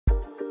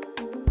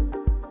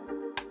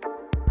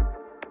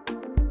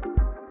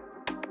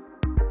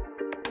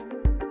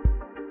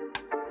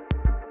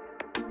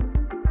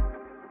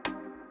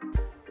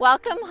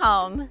Welcome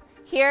home.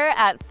 Here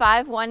at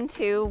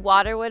 512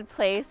 Waterwood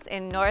Place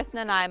in North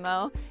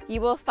Nanaimo, you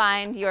will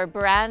find your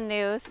brand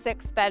new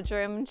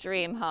 6-bedroom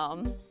dream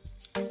home.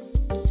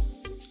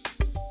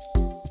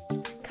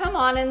 Come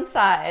on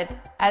inside.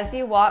 As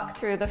you walk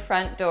through the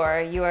front door,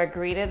 you are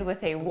greeted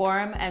with a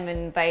warm and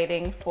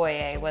inviting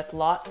foyer with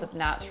lots of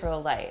natural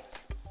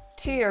light.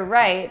 To your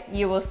right,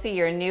 you will see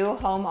your new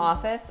home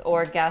office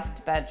or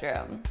guest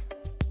bedroom.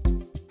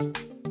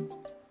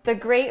 The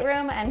great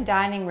room and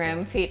dining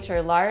room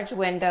feature large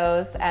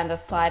windows and a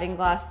sliding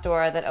glass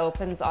door that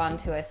opens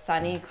onto a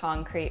sunny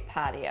concrete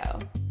patio.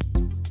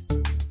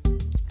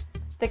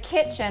 The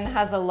kitchen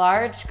has a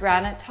large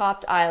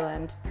granite-topped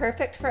island,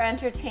 perfect for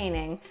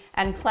entertaining,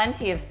 and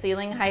plenty of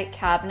ceiling height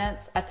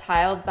cabinets, a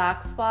tiled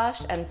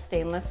backsplash, and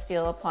stainless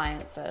steel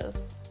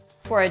appliances.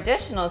 For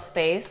additional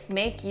space,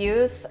 make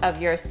use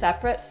of your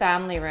separate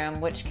family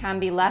room, which can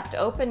be left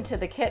open to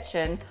the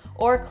kitchen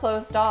or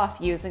closed off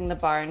using the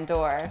barn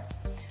door.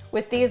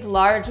 With these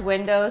large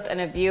windows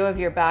and a view of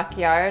your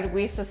backyard,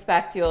 we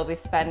suspect you will be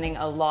spending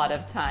a lot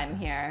of time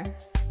here.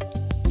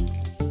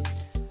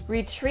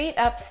 Retreat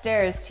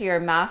upstairs to your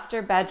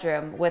master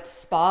bedroom with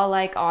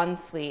spa-like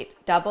ensuite,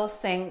 double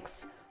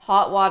sinks,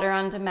 hot water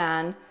on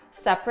demand,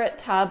 separate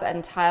tub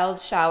and tiled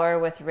shower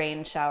with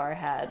rain shower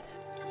head.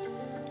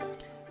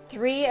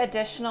 3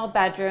 additional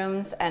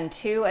bedrooms and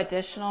 2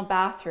 additional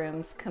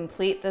bathrooms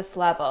complete this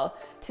level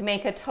to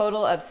make a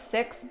total of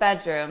 6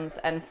 bedrooms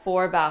and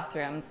 4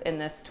 bathrooms in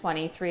this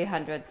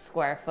 2,300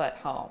 square foot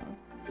home.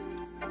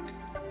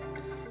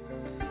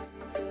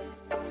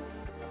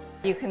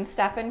 You can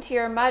step into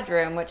your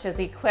mudroom, which is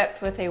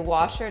equipped with a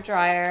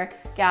washer-dryer,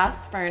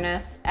 gas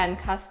furnace, and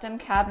custom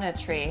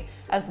cabinetry,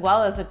 as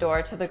well as a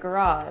door to the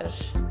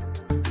garage.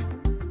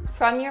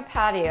 From your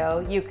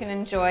patio, you can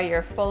enjoy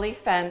your fully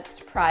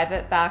fenced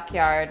private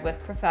backyard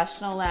with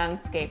professional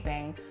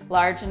landscaping,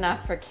 large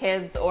enough for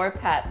kids or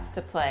pets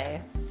to play.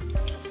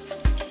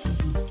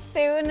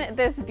 Soon,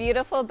 this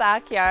beautiful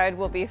backyard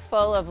will be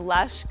full of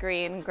lush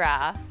green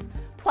grass.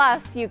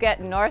 Plus, you get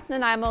North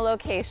Nanaimo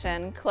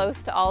location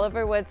close to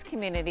Oliver Woods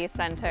Community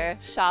Center,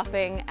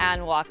 shopping,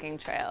 and walking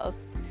trails.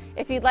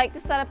 If you'd like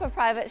to set up a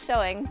private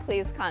showing,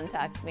 please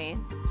contact me.